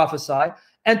pray and prophesy,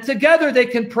 and together they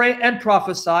can pray and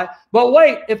prophesy. But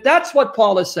wait, if that's what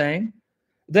Paul is saying,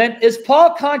 then is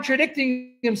Paul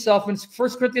contradicting himself in 1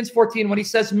 Corinthians 14 when he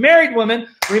says married women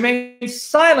remain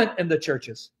silent in the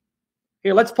churches?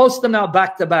 Here, let's post them now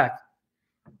back to back.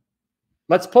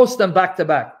 Let's post them back to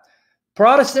back.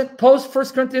 Protestant, post 1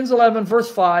 Corinthians 11,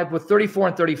 verse 5 with 34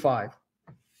 and 35.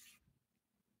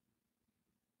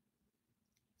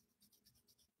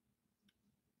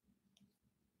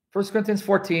 1 Corinthians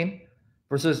 14,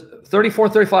 verses 34,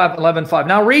 35, 11, 5.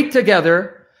 Now read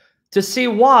together to see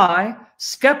why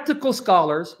skeptical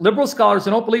scholars, liberal scholars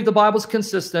who don't believe the Bible's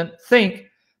consistent, think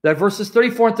that verses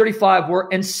 34 and 35 were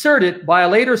inserted by a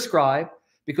later scribe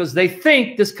because they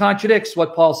think this contradicts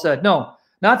what Paul said. No,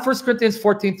 not 1 Corinthians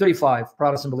 14, 35,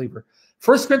 Protestant believer.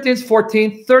 1 Corinthians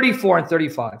 14, 34 and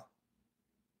 35.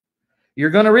 You're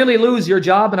going to really lose your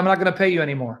job, and I'm not going to pay you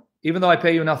anymore, even though I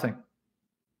pay you nothing.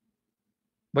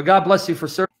 But God bless you for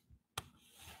serving.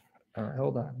 All right,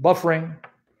 hold on. Buffering.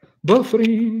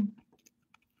 Buffering.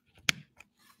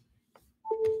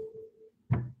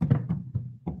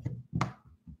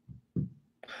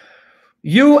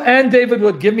 You and David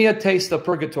would give me a taste of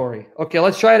purgatory. Okay,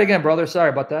 let's try it again, brother. Sorry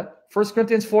about that. 1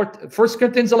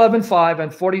 Corinthians 11, 5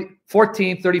 and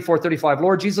 14, 34, 35.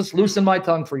 Lord Jesus, loosen my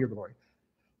tongue for your glory.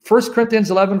 1 Corinthians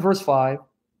 11, verse 5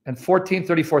 and 14,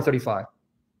 34, 35.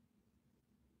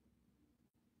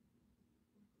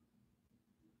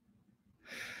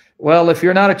 Well, if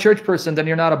you're not a church person, then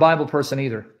you're not a Bible person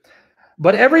either.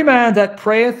 But every man that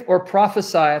prayeth or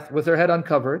prophesieth with her head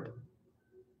uncovered,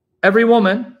 every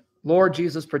woman, Lord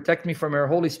Jesus, protect me from her.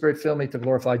 Holy Spirit, fill me to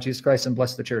glorify Jesus Christ and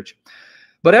bless the church.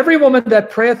 But every woman that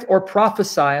prayeth or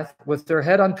prophesieth with her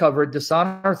head uncovered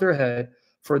dishonoreth her head,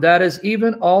 for that is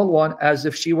even all one as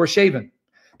if she were shaven.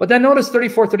 But then notice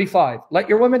 34, 35. Let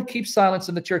your women keep silence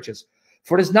in the churches,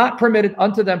 for it is not permitted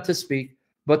unto them to speak,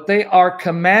 but they are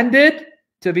commanded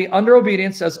to be under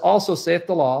obedience, as also saith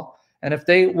the law. And if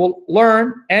they will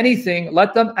learn anything,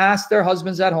 let them ask their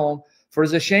husbands at home, for it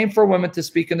is a shame for women to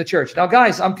speak in the church. Now,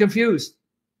 guys, I'm confused.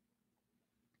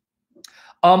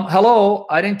 Hello,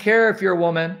 I didn't care if you're a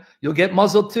woman. You'll get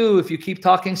muzzled too if you keep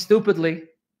talking stupidly.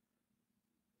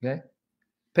 Okay?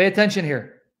 Pay attention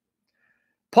here.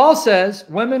 Paul says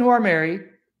women who are married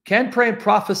can pray and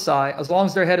prophesy as long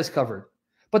as their head is covered.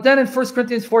 But then in 1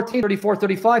 Corinthians 14, 34,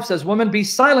 35 says, women, be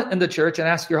silent in the church and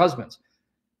ask your husbands.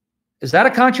 Is that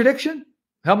a contradiction?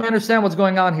 Help me understand what's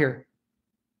going on here.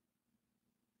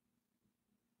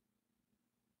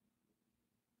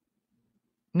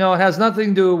 No, it has nothing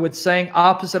to do with saying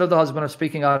opposite of the husband or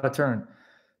speaking out of turn.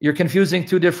 You're confusing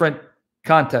two different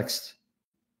contexts.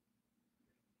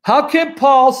 How can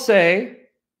Paul say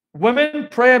women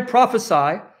pray and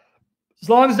prophesy as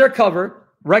long as they're covered,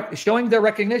 showing their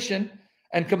recognition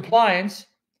and compliance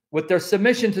with their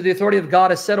submission to the authority of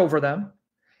God has set over them,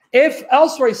 if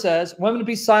elsewhere he says women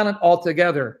be silent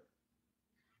altogether?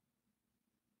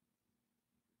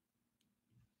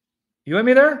 You with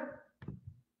me there?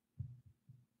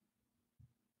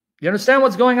 You understand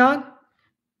what's going on?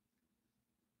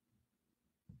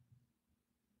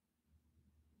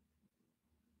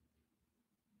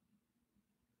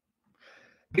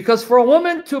 Because for a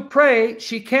woman to pray,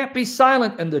 she can't be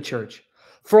silent in the church.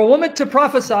 For a woman to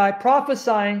prophesy,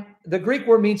 prophesying, the Greek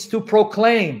word means to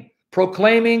proclaim,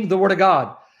 proclaiming the word of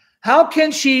God. How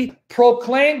can she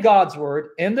proclaim God's word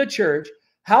in the church?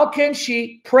 How can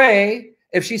she pray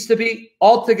if she's to be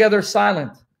altogether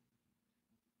silent?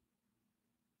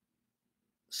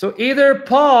 So either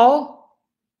Paul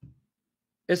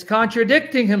is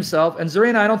contradicting himself, and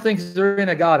Zarina, I don't think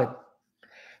Zarina got it.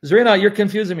 Zarina, you're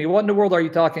confusing me. What in the world are you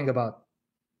talking about?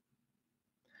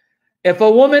 If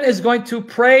a woman is going to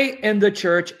pray in the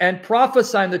church and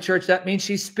prophesy in the church, that means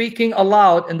she's speaking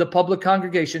aloud in the public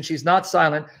congregation. She's not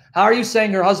silent. How are you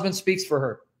saying her husband speaks for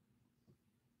her?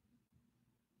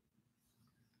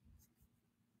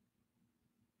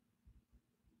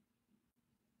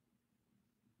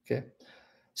 Okay.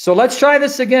 So let's try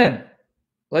this again.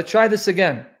 Let's try this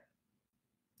again.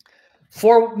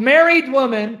 For married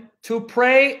women to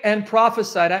pray and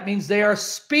prophesy, that means they are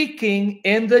speaking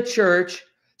in the church,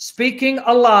 speaking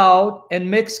aloud in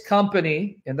mixed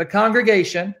company in the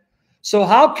congregation. So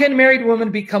how can married women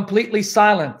be completely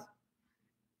silent?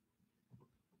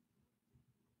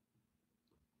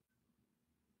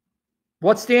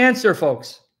 What's the answer,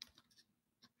 folks?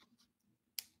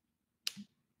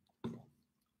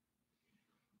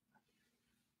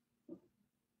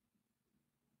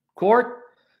 Court,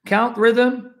 count,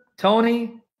 rhythm,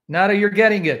 Tony, Nada, you're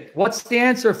getting it. What's the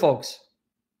answer, folks?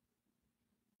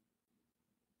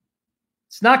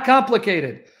 It's not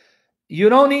complicated. You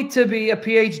don't need to be a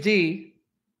PhD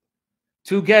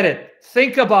to get it.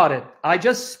 Think about it. I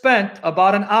just spent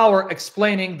about an hour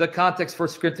explaining the context for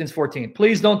 1 Corinthians 14.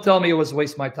 Please don't tell me it was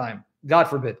waste my time. God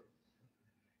forbid.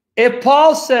 If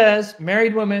Paul says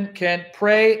married women can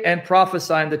pray and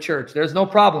prophesy in the church, there's no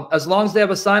problem. As long as they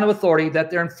have a sign of authority, that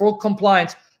they're in full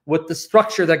compliance with the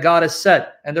structure that God has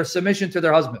set and their submission to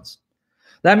their husbands.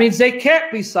 That means they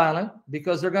can't be silent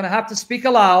because they're going to have to speak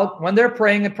aloud when they're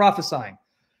praying and prophesying.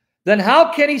 Then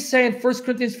how can he say in 1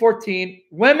 Corinthians 14,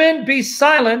 women, be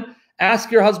silent,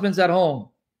 ask your husbands at home?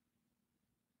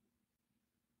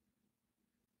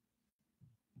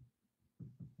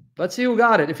 Let's see who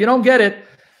got it. If you don't get it,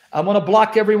 I'm going to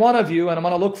block every one of you and I'm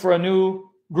going to look for a new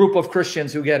group of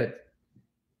Christians who get it.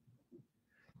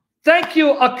 Thank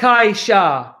you,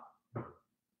 Akaisha.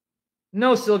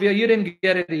 No, Sylvia, you didn't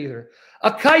get it either.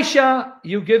 Akaisha,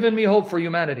 you've given me hope for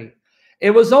humanity.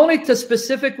 It was only to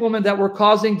specific women that were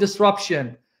causing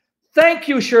disruption. Thank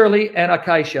you, Shirley and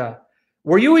Akaisha.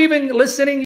 Were you even listening?